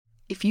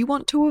if you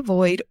want to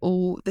avoid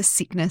all the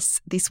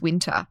sickness this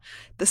winter,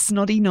 the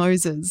snotty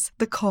noses,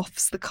 the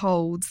coughs, the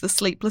colds, the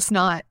sleepless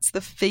nights, the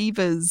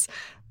fevers,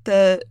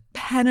 the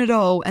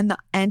Panadol and the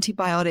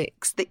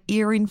antibiotics, the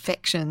ear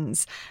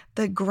infections,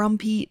 the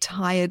grumpy,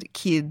 tired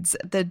kids,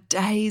 the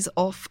days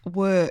off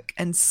work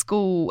and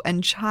school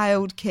and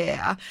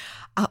childcare,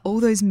 are all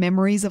those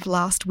memories of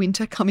last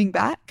winter coming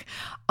back?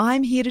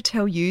 I'm here to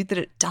tell you that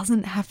it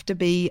doesn't have to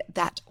be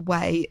that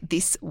way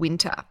this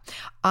winter.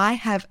 I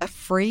have a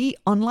free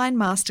online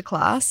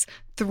masterclass,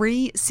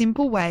 3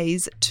 simple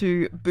ways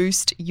to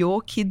boost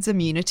your kids'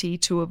 immunity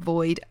to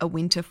avoid a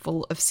winter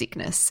full of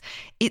sickness.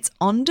 It's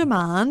on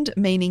demand,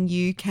 meaning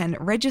you can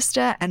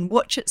register and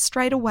watch it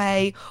straight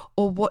away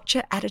or watch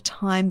it at a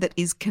time that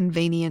is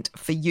convenient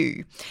for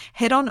you.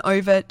 Head on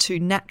over to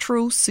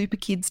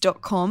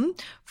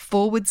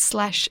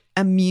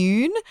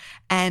naturalsuperkids.com/immune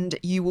and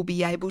you will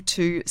be able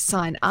to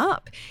sign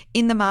up.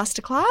 In the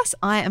masterclass,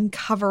 I am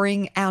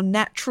covering our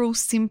natural,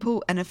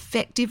 simple and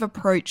effective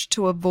approach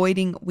to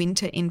avoiding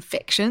winter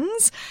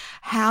infections,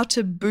 how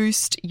to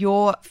boost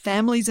your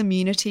family's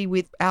immunity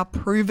with our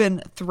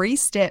proven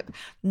 3-step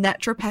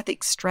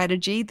naturopathic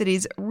strategy that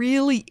is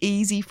really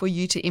easy for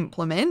you to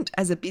implement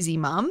as a busy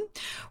mum.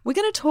 We're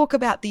going to talk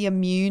about the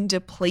immune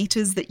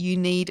depleters that you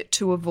need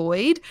to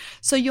avoid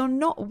so you're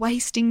not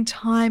wasting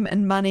time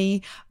and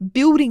money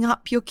building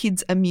up your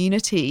kids'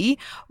 immunity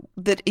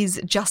that is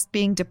just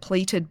being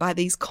depleted by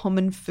these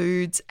common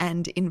foods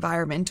and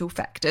environmental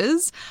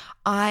factors.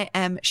 I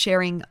am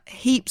sharing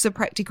heaps of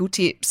practical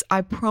tips.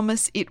 I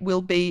promise it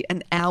will be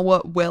an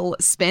hour well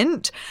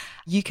spent.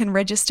 You can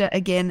register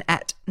again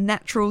at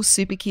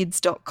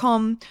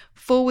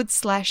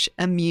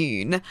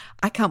naturalsuperkids.com/immune.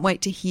 I can't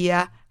wait to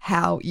hear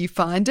how you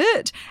find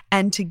it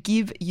and to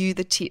give you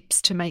the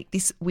tips to make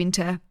this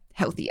winter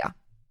healthier.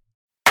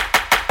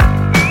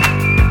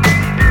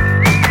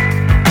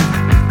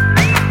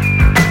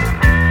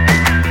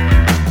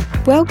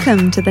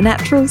 Welcome to the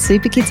Natural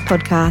Super Kids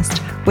podcast,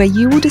 where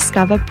you will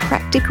discover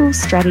practical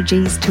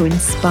strategies to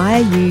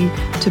inspire you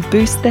to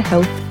boost the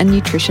health and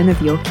nutrition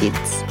of your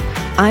kids.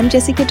 I'm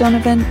Jessica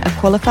Donovan, a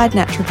qualified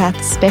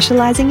naturopath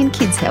specialising in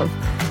kids' health,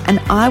 and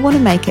I want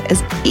to make it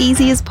as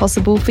easy as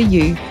possible for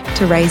you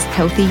to raise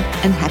healthy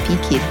and happy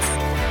kids.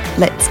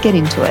 Let's get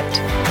into it.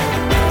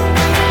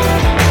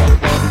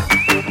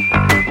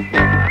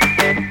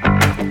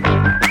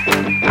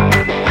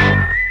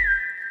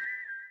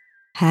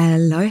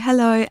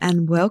 Hello,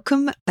 and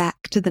welcome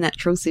back to the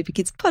Natural Super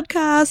Kids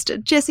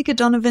podcast. Jessica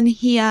Donovan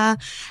here,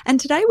 and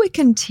today we're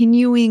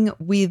continuing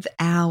with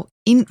our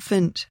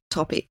infant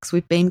topics.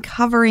 We've been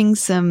covering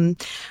some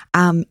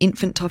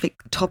infant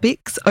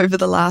topics over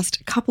the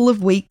last couple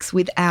of weeks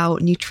with our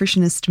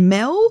nutritionist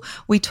Mel.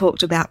 We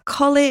talked about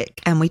colic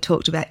and we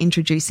talked about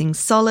introducing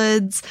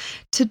solids.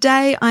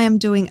 Today I am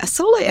doing a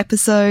solo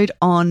episode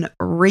on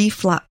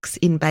reflux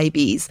in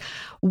babies.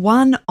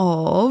 One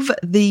of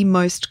the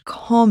most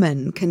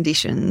common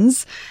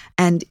conditions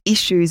and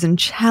issues and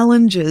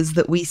challenges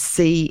that we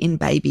see in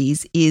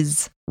babies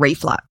is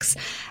reflux.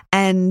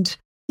 And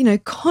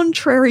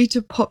contrary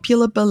to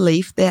popular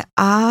belief, there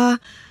are,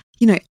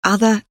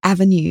 other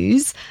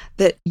avenues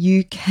that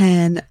you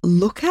can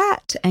look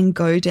at and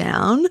go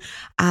down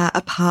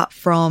apart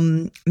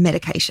from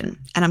medication.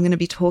 And I'm going to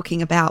be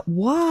talking about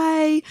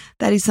why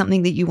that is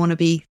something that you want to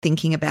be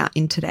thinking about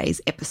in today's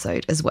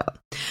episode as well.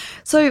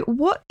 So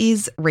what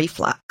is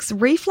reflux?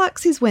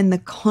 Reflux is when the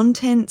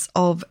contents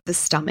of the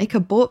stomach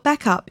are brought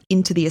back up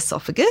into the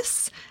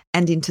esophagus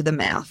and into the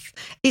mouth.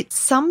 It's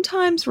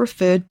sometimes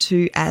referred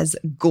to as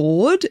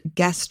GORD,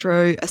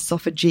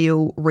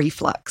 gastroesophageal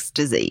reflux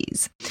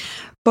disease.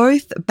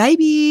 Both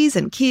babies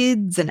and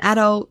kids and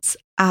adults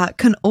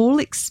can all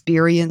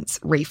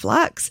experience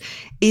reflux.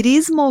 It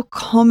is more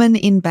common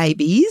in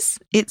babies.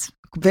 It's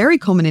very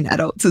common in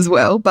adults as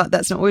well, but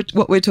that's not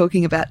what we're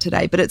talking about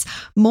today. But it's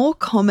more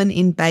common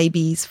in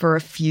babies for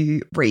a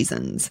few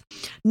reasons.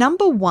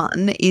 Number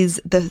one is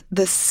the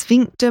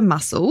sphincter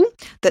muscle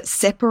that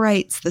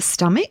separates the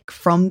stomach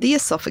from the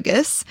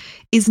esophagus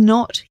is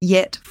not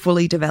yet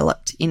fully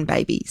developed in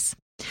babies.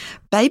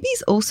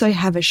 Babies also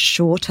have a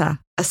shorter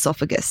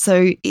esophagus,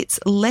 so it's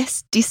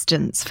less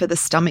distance for the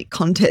stomach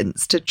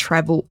contents to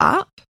travel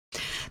up.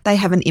 They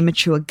have an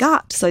immature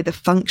gut, so the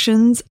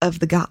functions of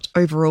the gut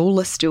overall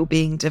are still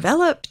being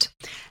developed.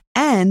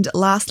 And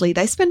lastly,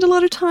 they spend a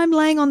lot of time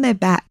laying on their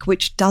back,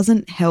 which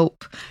doesn't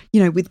help,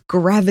 with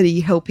gravity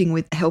helping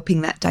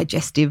that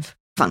digestive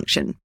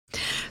function.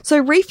 So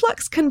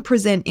reflux can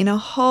present in a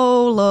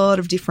whole lot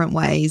of different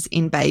ways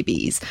in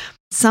babies.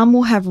 Some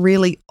will have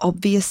really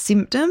obvious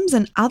symptoms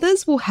and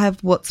others will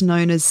have what's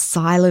known as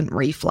silent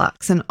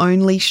reflux and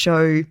only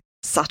show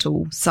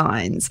subtle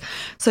signs.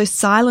 So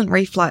silent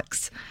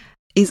reflux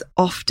is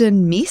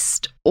often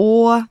missed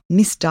or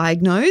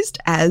misdiagnosed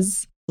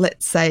as,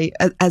 let's say,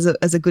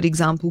 as a good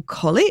example,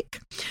 colic.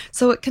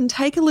 So it can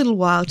take a little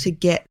while to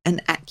get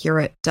an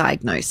accurate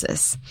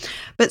diagnosis.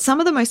 But some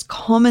of the most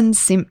common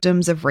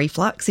symptoms of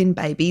reflux in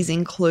babies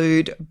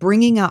include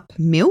bringing up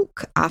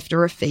milk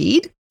after a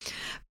feed,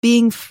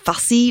 being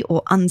fussy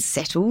or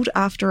unsettled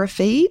after a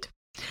feed,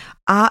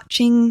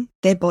 arching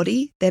their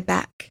body, their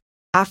back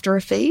after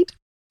a feed,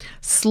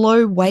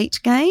 slow weight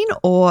gain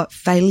or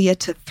failure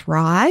to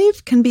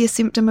thrive can be a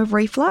symptom of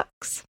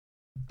reflux.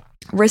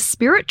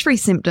 Respiratory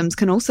symptoms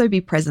can also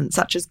be present,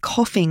 such as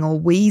coughing or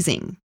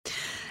wheezing.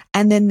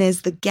 And then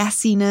there's the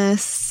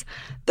gassiness,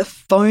 the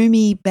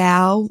foamy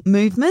bowel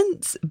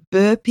movements,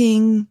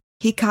 burping,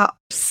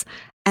 hiccups,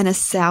 and a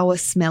sour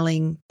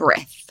smelling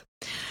breath.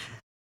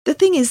 The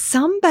thing is,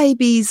 some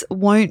babies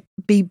won't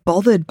be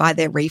bothered by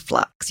their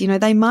reflux.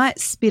 They might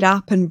spit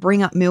up and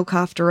bring up milk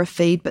after a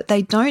feed, but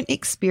they don't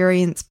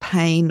experience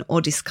pain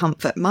or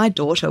discomfort. My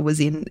daughter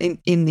was in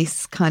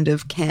this kind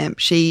of camp.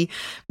 She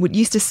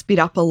used to spit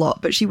up a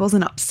lot, but she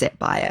wasn't upset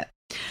by it.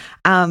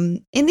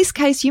 In this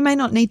case, you may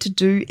not need to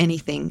do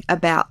anything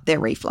about their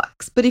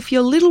reflux, but if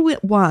your little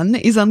one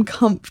is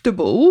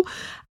uncomfortable,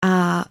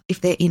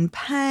 if they're in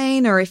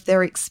pain or if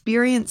they're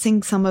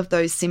experiencing some of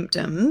those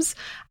symptoms,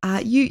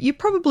 you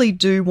probably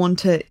do want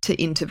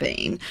to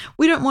intervene.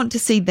 We don't want to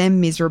see them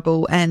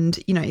miserable, and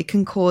it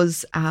can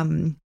cause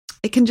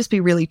it can just be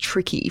really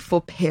tricky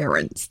for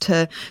parents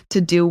to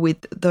deal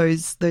with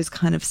those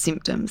kind of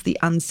symptoms, the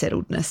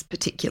unsettledness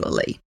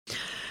particularly.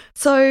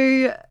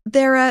 So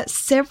there are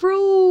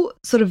several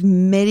sort of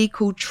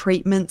medical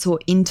treatments or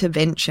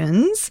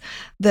interventions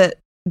that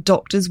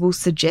doctors will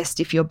suggest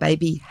if your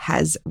baby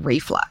has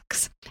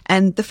reflux.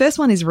 And the first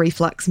one is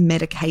reflux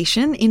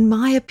medication. In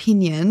my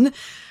opinion,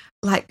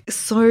 like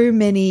so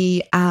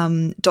many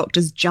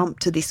doctors jump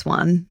to this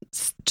one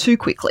too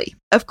quickly.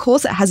 Of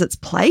course, it has its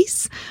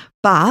place,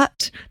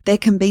 but there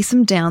can be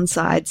some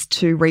downsides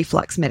to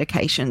reflux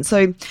medication.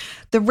 So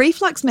the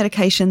reflux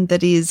medication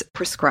that is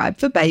prescribed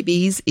for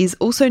babies is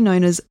also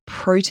known as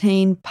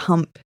protein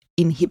pump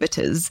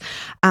inhibitors.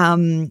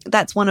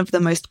 That's one of the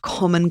most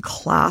common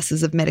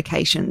classes of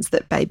medications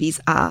that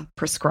babies are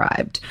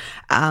prescribed.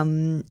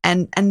 And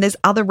there's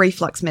other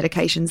reflux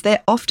medications.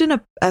 They're often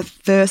a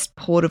first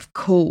port of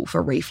call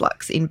for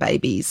reflux in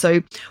babies.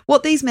 So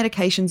what these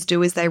medications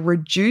do is they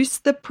reduce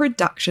the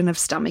production of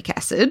stomach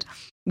acid,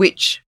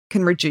 which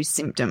can reduce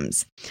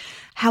symptoms.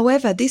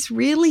 However, this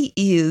really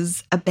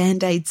is a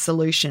Band-Aid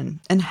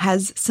solution and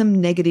has some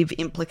negative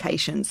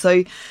implications.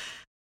 So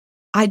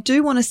I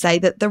do want to say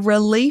that the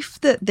relief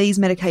that these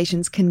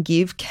medications can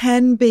give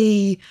can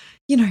be,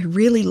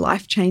 really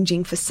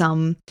life-changing for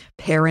some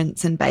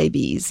parents and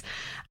babies.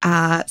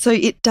 So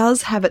it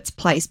does have its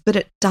place, but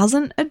it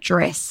doesn't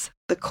address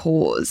the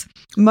cause.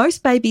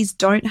 Most babies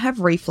don't have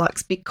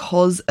reflux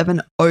because of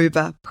an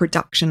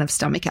overproduction of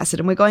stomach acid,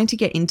 and we're going to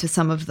get into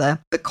some of the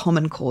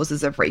common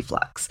causes of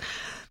reflux.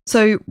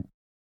 So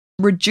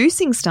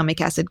reducing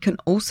stomach acid can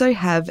also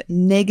have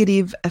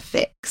negative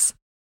effects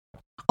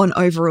on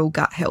overall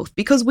gut health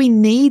because we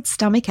need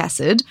stomach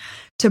acid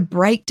to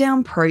break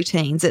down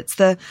proteins. It's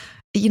the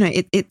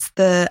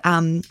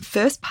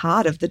first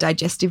part of the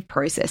digestive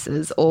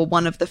processes, or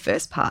one of the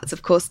first parts.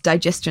 Of course,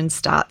 digestion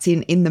starts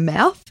in the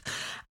mouth.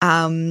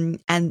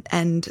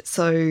 And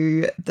so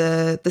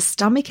the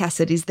stomach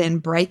acid is then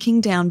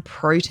breaking down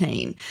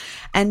protein.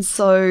 And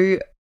so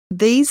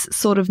these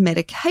sort of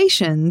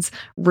medications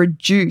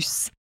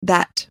reduce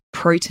that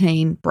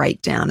protein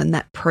breakdown and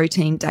that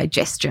protein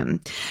digestion.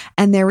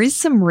 And there is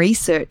some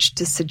research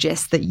to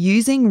suggest that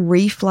using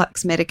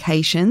reflux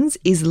medications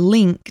is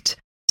linked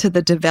to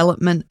the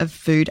development of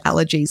food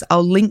allergies.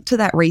 I'll link to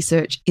that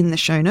research in the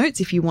show notes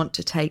if you want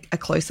to take a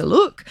closer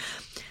look.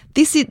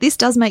 This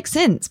does make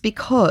sense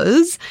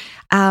because,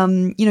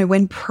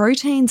 when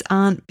proteins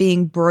aren't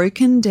being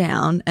broken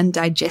down and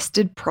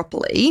digested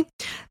properly,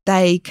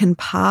 they can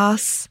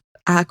pass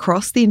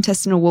across the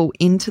intestinal wall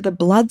into the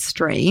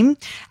bloodstream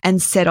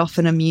and set off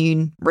an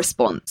immune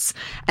response.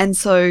 And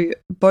so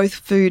both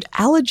food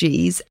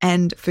allergies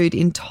and food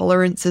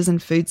intolerances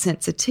and food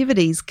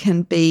sensitivities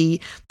can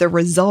be the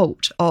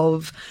result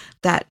of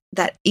that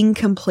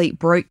incomplete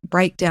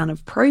breakdown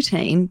of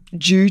protein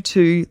due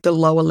to the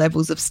lower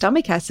levels of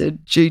stomach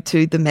acid due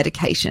to the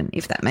medication,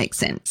 if that makes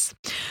sense.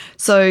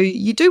 So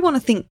you do want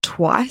to think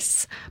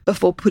twice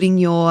before putting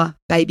your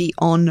baby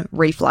on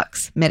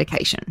reflux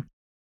medication.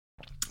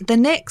 The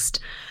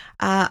next,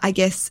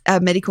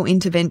 medical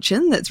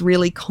intervention that's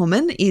really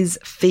common is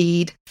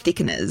feed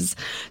thickeners.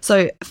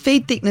 So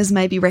feed thickeners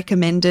may be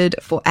recommended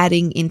for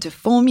adding into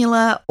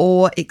formula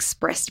or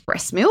expressed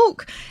breast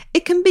milk.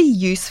 It can be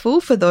useful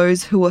for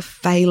those who are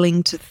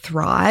failing to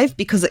thrive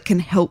because it can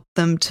help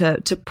them to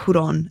put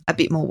on a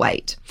bit more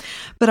weight.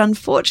 But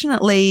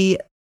unfortunately,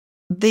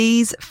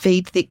 these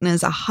feed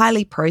thickeners are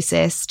highly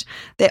processed.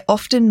 They're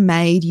often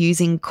made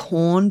using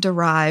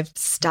corn-derived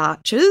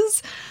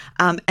starches.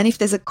 And if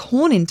there's a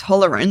corn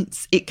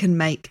intolerance, it can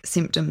make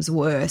symptoms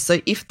worse. So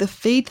if the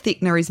feed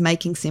thickener is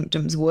making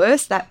symptoms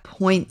worse, that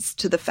points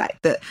to the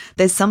fact that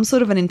there's some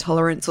sort of an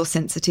intolerance or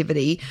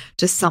sensitivity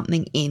to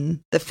something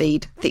in the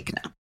feed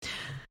thickener.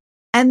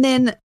 And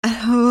then,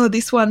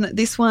 this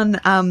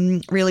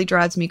one really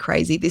drives me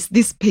crazy,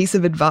 this piece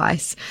of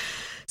advice.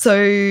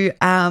 So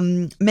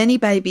many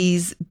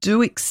babies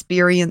do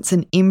experience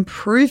an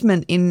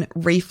improvement in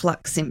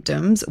reflux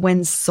symptoms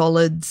when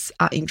solids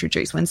are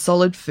introduced, when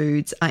solid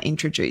foods are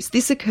introduced.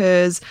 This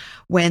occurs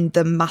when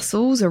the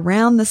muscles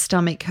around the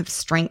stomach have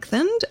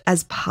strengthened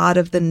as part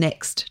of the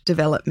next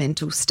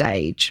developmental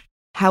stage.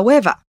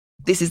 However,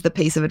 this is the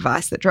piece of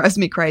advice that drives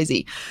me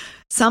crazy.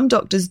 Some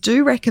doctors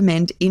do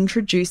recommend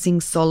introducing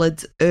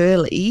solids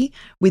early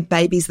with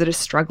babies that are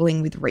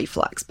struggling with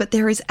reflux, but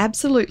there is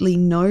absolutely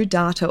no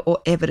data or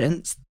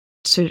evidence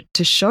to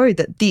show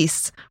that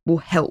this will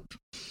help.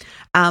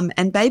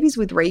 And babies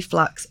with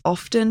reflux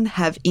often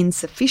have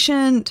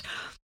insufficient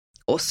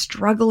or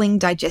struggling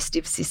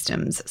digestive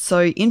systems.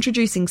 So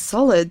introducing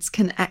solids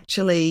can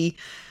actually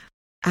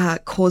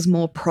cause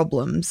more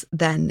problems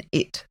than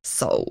it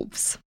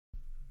solves.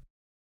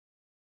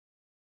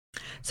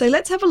 So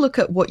let's have a look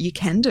at what you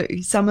can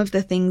do. Some of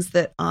the things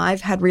that I've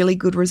had really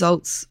good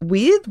results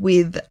with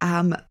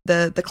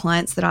the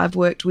clients that I've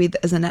worked with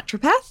as a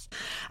naturopath.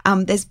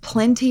 There's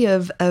plenty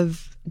of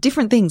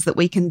different things that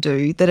we can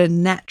do that are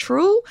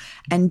natural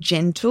and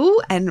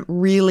gentle and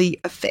really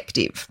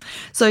effective.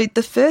 So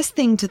the first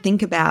thing to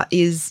think about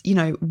is,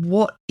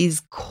 what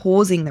is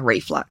causing the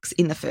reflux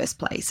in the first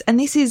place? And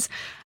this is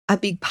a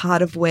big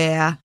part of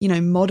where,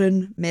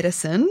 modern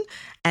medicine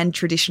and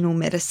traditional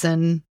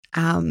medicine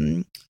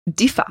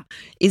differ,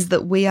 is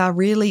that we are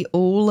really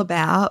all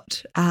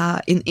about,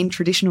 in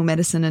traditional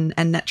medicine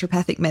and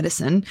naturopathic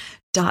medicine,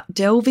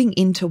 delving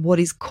into what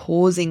is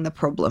causing the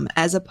problem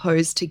as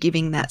opposed to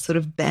giving that sort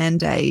of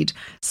band-aid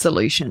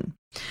solution.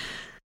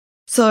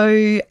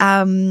 So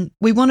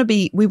we want to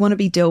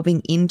be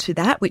delving into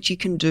that, which you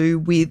can do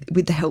with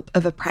the help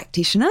of a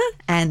practitioner.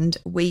 And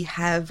we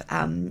have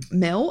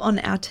Mel on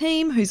our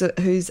team,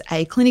 who's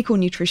a clinical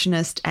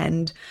nutritionist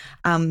and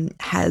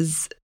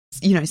has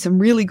some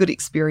really good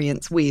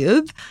experience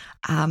with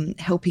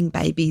helping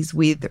babies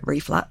with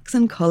reflux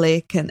and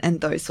colic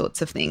and those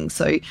sorts of things.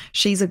 So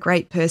she's a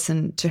great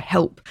person to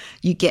help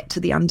you get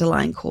to the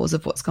underlying cause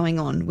of what's going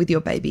on with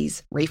your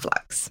baby's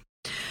reflux.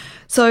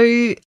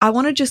 So I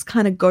want to just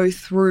kind of go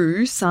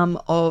through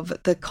some of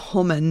the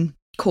common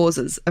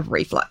causes of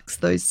reflux,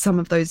 some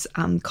of those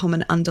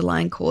common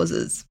underlying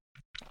causes.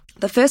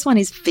 The first one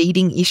is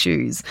feeding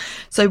issues.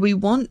 So we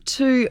want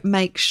to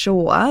make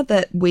sure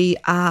that we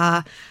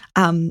are,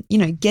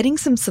 getting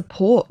some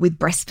support with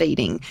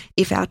breastfeeding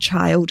if our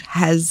child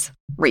has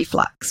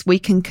reflux. We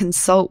can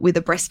consult with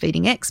a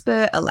breastfeeding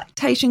expert, a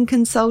lactation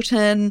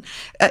consultant,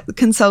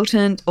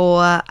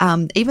 or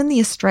even the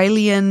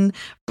Australian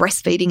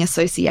Breastfeeding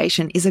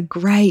Association is a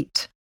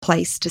great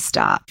place to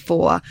start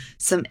for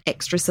some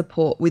extra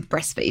support with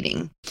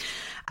breastfeeding.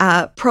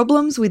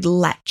 Problems with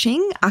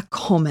latching are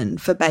common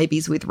for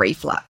babies with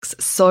reflux.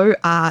 So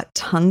are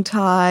tongue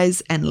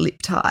ties and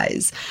lip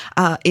ties.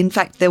 In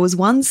fact, there was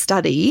one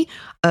study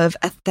of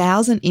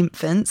 1,000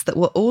 infants that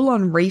were all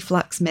on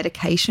reflux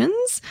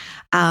medications,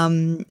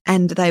 and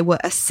they were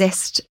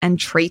assessed and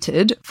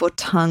treated for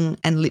tongue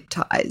and lip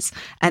ties.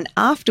 And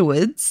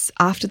afterwards,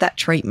 after that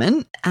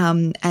treatment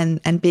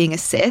and being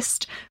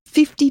assessed,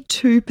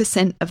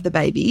 52% of the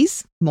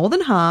babies, more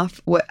than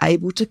half, were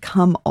able to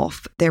come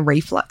off their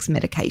reflux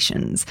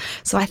medications.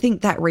 So I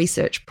think that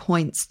research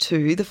points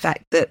to the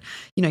fact that,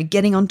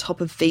 getting on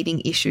top of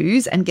feeding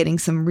issues and getting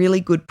some really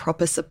good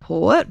proper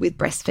support with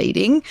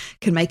breastfeeding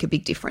can make a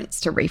big difference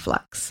to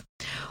reflux.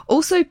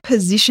 Also,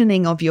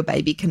 positioning of your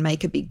baby can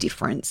make a big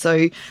difference.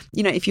 So,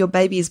 if your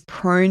baby is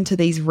prone to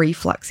these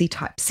refluxy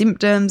type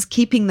symptoms,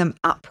 keeping them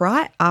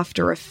upright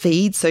after a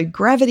feed, so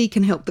gravity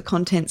can help the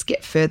contents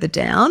get further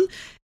down.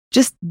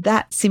 Just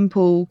that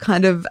simple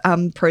kind of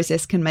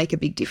process can make a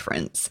big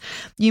difference.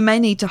 You may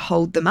need to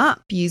hold them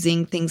up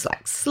using things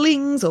like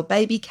slings or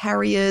baby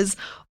carriers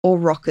or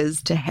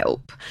rockers to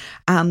help.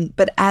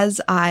 But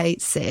as I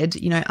said,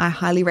 I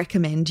highly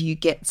recommend you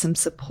get some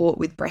support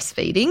with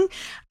breastfeeding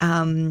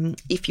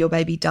if your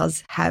baby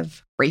does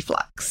have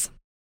reflux.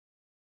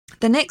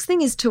 The next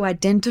thing is to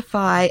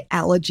identify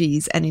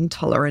allergies and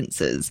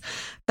intolerances.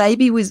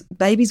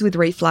 Babies with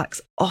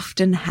reflux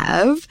often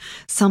have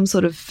some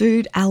sort of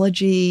food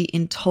allergy,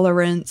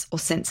 intolerance, or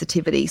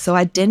sensitivity. So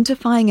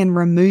identifying and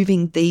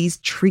removing these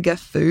trigger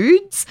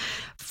foods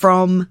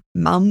from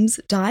mum's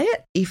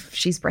diet if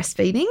she's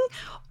breastfeeding,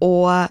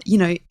 or,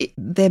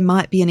 there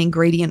might be an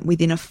ingredient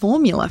within a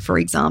formula, for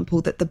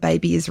example, that the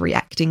baby is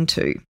reacting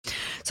to.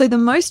 So the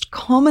most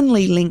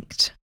commonly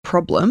linked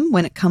problem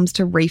when it comes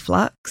to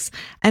reflux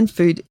and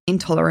food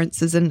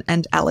intolerances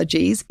and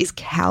allergies is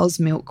cow's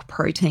milk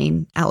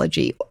protein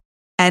allergy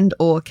and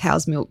or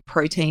cow's milk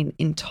protein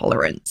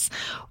intolerance.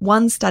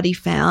 One study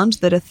found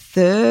that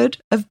 1/3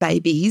 of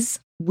babies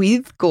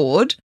with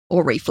GORD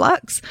or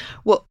reflux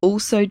were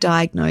also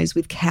diagnosed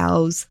with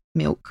cow's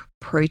milk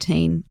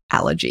protein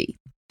allergy.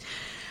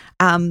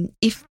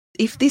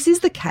 If this is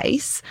the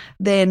case,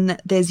 then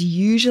there's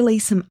usually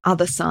some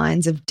other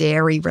signs of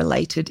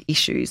dairy-related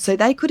issues. So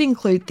they could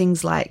include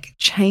things like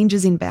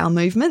changes in bowel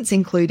movements,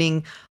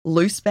 including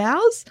loose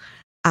bowels,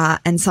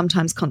 and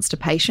sometimes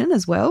constipation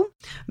as well,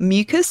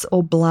 mucus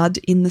or blood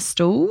in the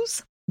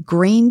stools,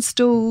 green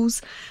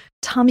stools,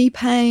 tummy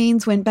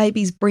pains when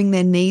babies bring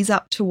their knees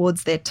up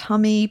towards their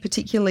tummy,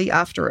 particularly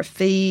after a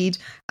feed.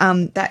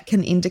 That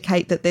can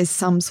indicate that there's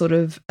some sort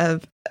of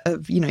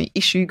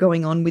issue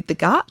going on with the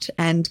gut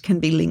and can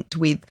be linked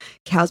with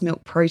cow's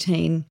milk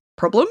protein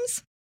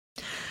problems.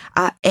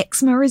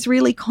 Eczema is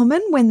really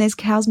common when there's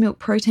cow's milk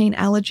protein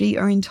allergy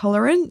or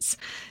intolerance,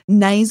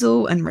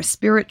 nasal and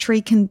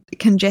respiratory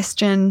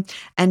congestion,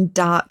 and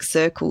dark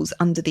circles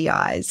under the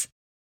eyes.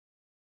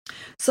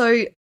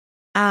 So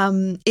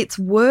it's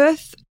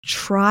worth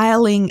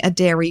trialing a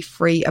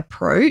dairy-free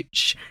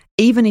approach,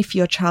 even if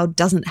your child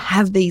doesn't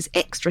have these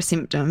extra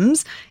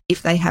symptoms,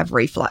 if they have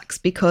reflux,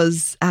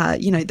 because,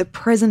 the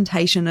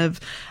presentation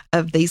of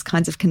these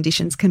kinds of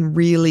conditions can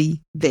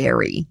really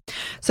vary.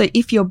 So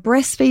if you're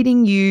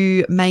breastfeeding,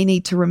 you may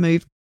need to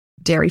remove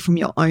dairy from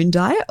your own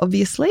diet,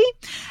 obviously.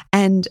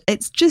 And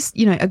it's just,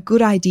 a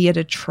good idea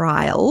to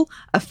trial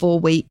a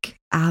 4-week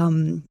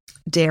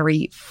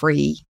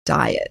dairy-free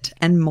diet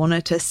and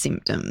monitor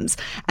symptoms.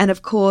 And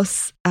of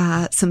course,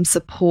 some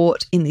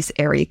support in this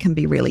area can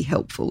be really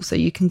helpful. So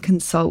you can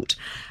consult.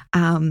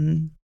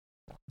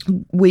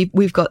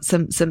 We've got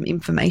some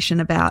information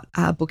about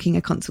booking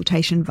a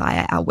consultation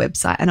via our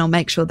website, and I'll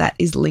make sure that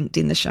is linked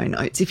in the show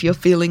notes. If you're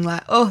feeling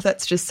like, oh,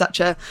 that's just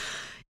such a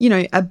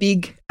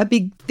big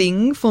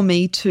thing for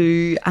me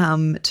to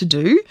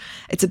do.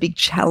 It's a big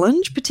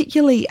challenge,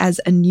 particularly as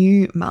a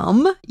new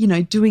mum.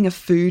 Doing a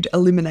food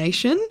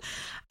elimination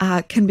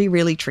can be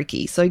really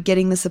tricky. So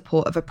getting the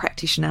support of a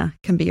practitioner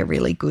can be a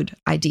really good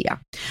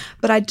idea.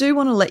 But I do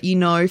want to let you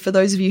know, for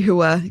those of you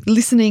who are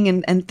listening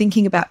and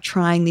thinking about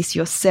trying this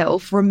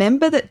yourself,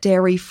 remember that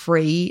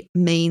dairy-free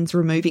means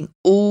removing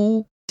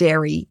all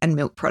dairy and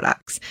milk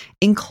products,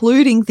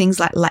 including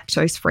things like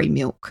lactose-free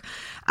milk.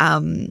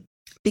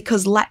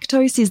 Because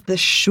lactose is the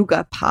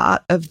sugar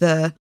part of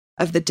the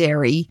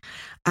dairy,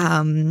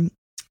 and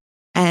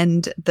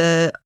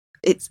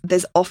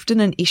there's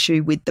often an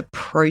issue with the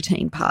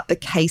protein part, the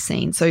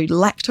casein. So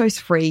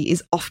lactose-free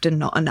is often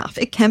not enough.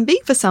 It can be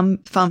for some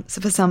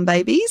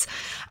babies,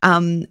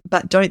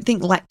 but don't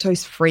think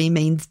lactose-free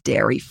means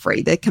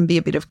dairy-free. There can be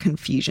a bit of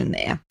confusion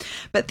there.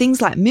 But things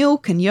like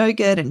milk and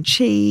yogurt and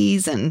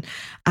cheese and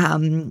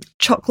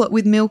chocolate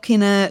with milk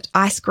in it,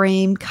 ice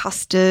cream,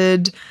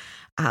 custard,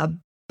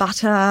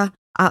 butter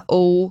are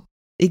all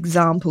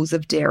examples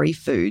of dairy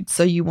food.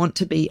 So you want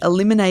to be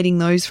eliminating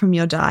those from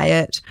your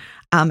diet.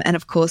 And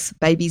of course,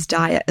 baby's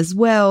diet as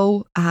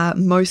well.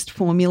 Most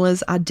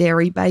formulas are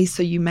dairy-based,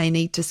 so you may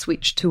need to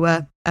switch to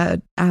a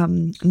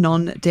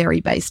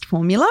non-dairy-based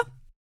formula.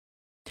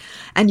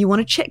 And you want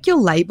to check your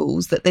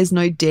labels that there's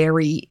no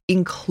dairy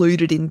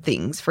included in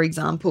things. For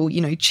example,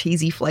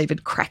 cheesy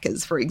flavored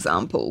crackers, for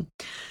example.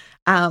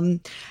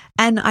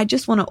 And I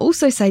just want to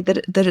also say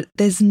that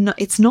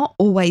it's not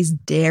always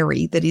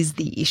dairy that is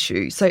the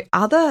issue. So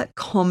other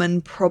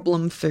common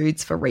problem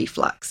foods for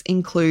reflux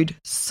include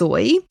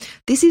soy.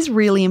 This is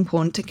really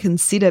important to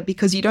consider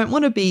because you don't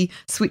want to be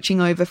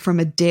switching over from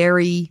a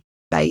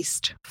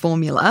dairy-based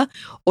formula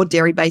or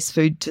dairy-based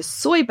food to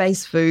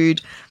soy-based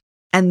food,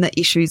 and the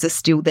issues are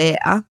still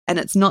there. And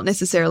it's not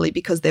necessarily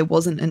because there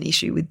wasn't an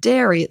issue with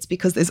dairy, it's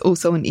because there's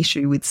also an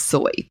issue with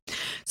soy.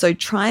 So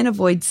try and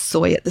avoid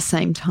soy at the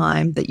same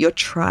time that you're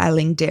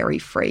trialing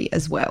dairy-free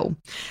as well.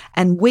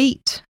 And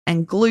wheat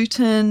and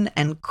gluten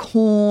and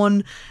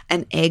corn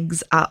and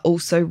eggs are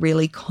also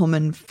really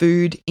common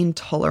food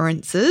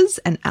intolerances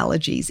and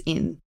allergies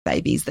in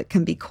babies that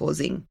can be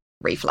causing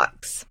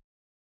reflux.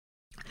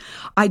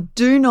 I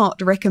do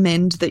not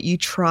recommend that you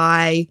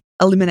try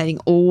eliminating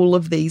all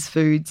of these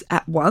foods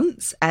at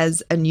once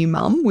as a new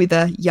mum with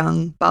a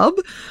young bub.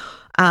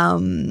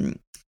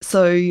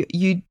 So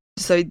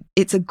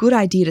it's a good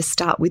idea to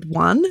start with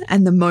one,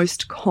 and the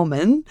most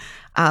common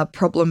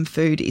problem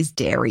food is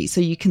dairy.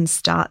 So you can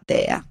start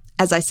there,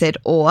 as I said,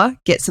 or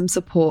get some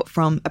support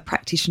from a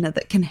practitioner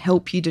that can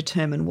help you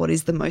determine what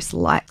is the most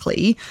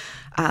likely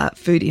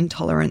food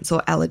intolerance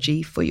or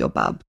allergy for your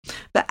bub.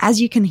 But as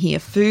you can hear,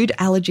 food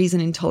allergies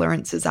and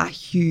intolerances are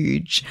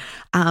huge,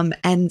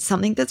 and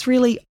something that's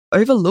really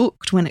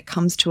overlooked when it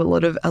comes to a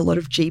lot of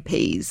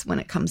GPs when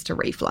it comes to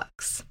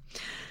reflux.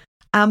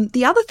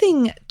 The other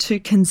thing to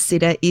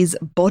consider is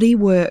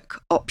bodywork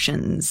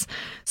options.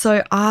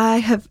 So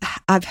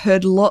I've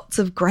heard lots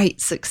of great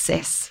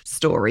success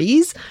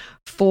stories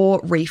for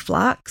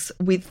reflux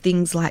with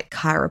things like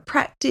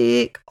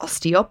chiropractic,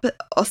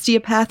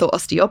 osteopath or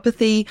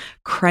osteopathy,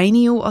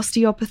 cranial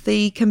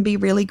osteopathy can be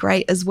really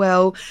great as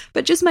well.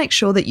 But just make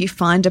sure that you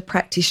find a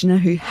practitioner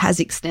who has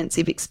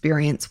extensive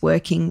experience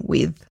working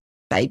with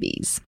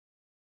babies.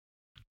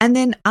 And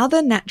then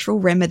other natural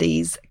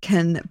remedies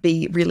can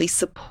be really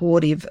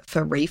supportive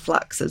for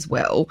reflux as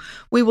well.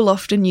 We will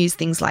often use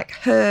things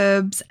like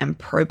herbs and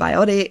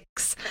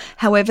probiotics.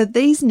 However,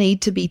 these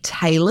need to be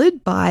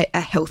tailored by a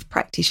health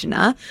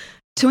practitioner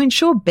to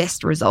ensure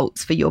best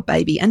results for your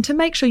baby and to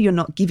make sure you're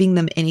not giving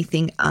them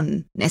anything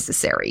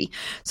unnecessary.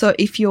 So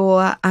if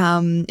you're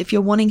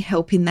wanting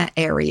help in that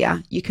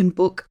area, you can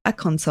book a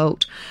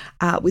consult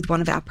with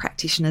one of our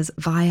practitioners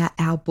via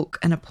our book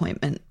an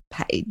appointment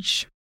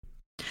page.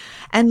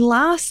 And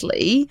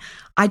lastly,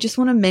 I just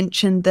want to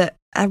mention that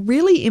a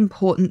really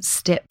important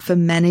step for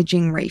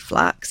managing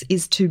reflux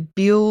is to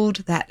build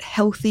that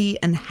healthy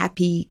and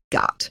happy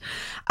gut.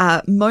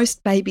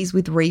 Most babies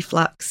with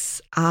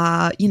reflux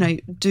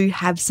do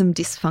have some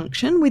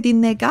dysfunction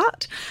within their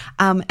gut.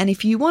 And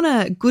if you want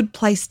a good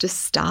place to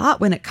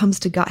start when it comes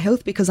to gut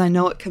health, because I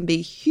know it can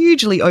be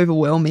hugely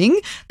overwhelming,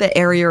 the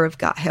area of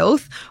gut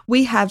health,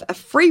 we have a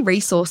free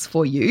resource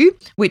for you,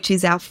 which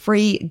is our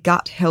free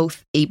gut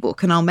health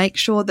ebook. And I'll make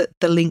sure that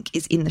the link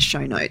is in the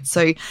show notes.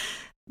 So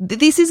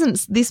this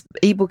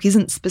ebook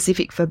isn't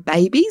specific for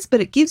babies,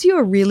 but it gives you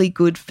a really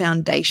good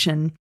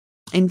foundation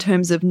in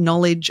terms of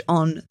knowledge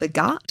on the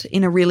gut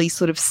in a really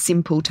sort of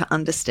simple to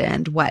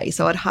understand way.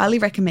 So I'd highly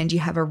recommend you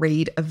have a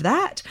read of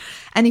that.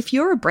 And if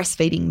you're a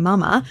breastfeeding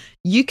mama,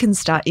 you can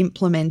start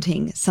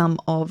implementing some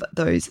of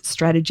those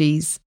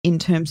strategies in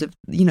terms of,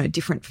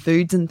 different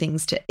foods and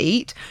things to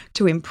eat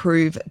to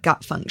improve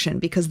gut function,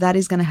 because that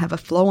is going to have a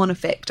flow-on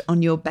effect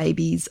on your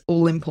baby's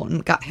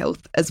all-important gut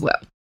health as well.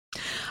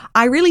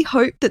 I really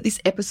hope that this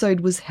episode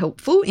was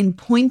helpful in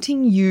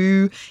pointing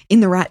you in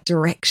the right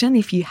direction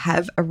if you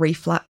have a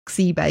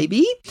refluxy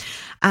baby.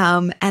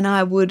 And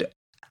I would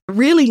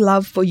really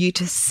love for you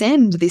to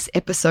send this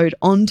episode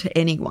on to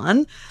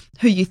anyone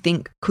who you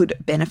think could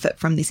benefit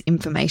from this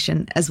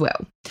information as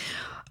well.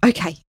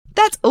 Okay,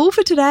 that's all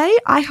for today.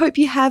 I hope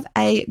you have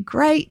a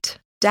great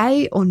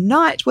day or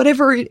night,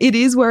 whatever it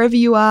is, wherever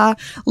you are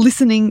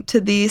listening to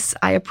this.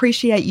 I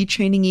appreciate you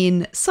tuning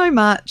in so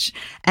much,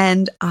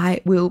 and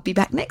I will be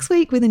back next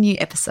week with a new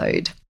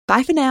episode.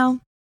 Bye for now.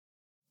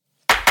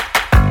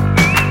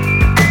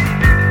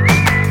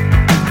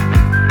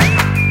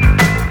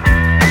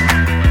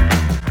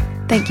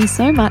 Thank you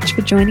so much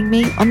for joining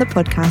me on the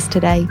podcast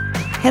today.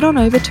 Head on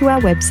over to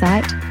our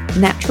website,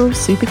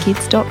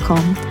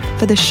 naturalsuperkids.com,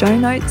 for the show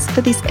notes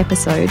for this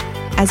episode,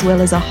 as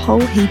well as a whole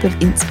heap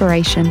of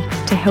inspiration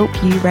to help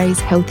you raise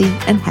healthy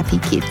and happy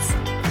kids.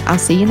 I'll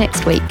see you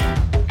next week.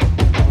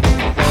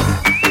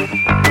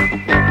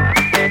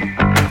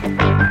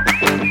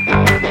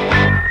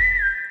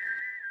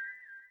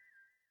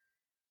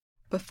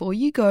 Before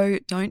you go,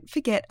 don't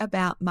forget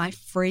about my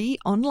free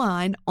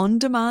online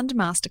on-demand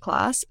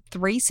masterclass,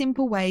 3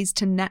 simple ways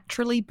to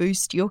naturally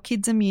boost your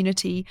kids'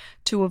 immunity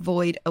to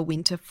avoid a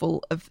winter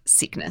full of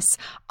sickness.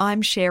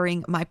 I'm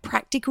sharing my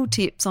practical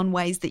tips on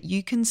ways that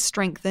you can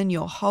strengthen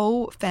your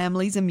whole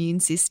family's immune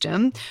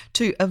system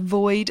to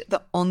avoid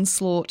the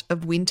onslaught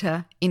of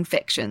winter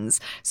infections,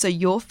 so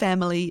your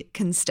family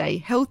can stay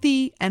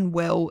healthy and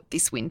well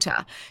this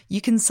winter.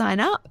 You can sign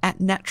up at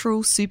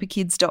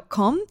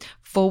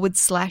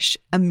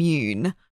naturalsuperkids.com/immune.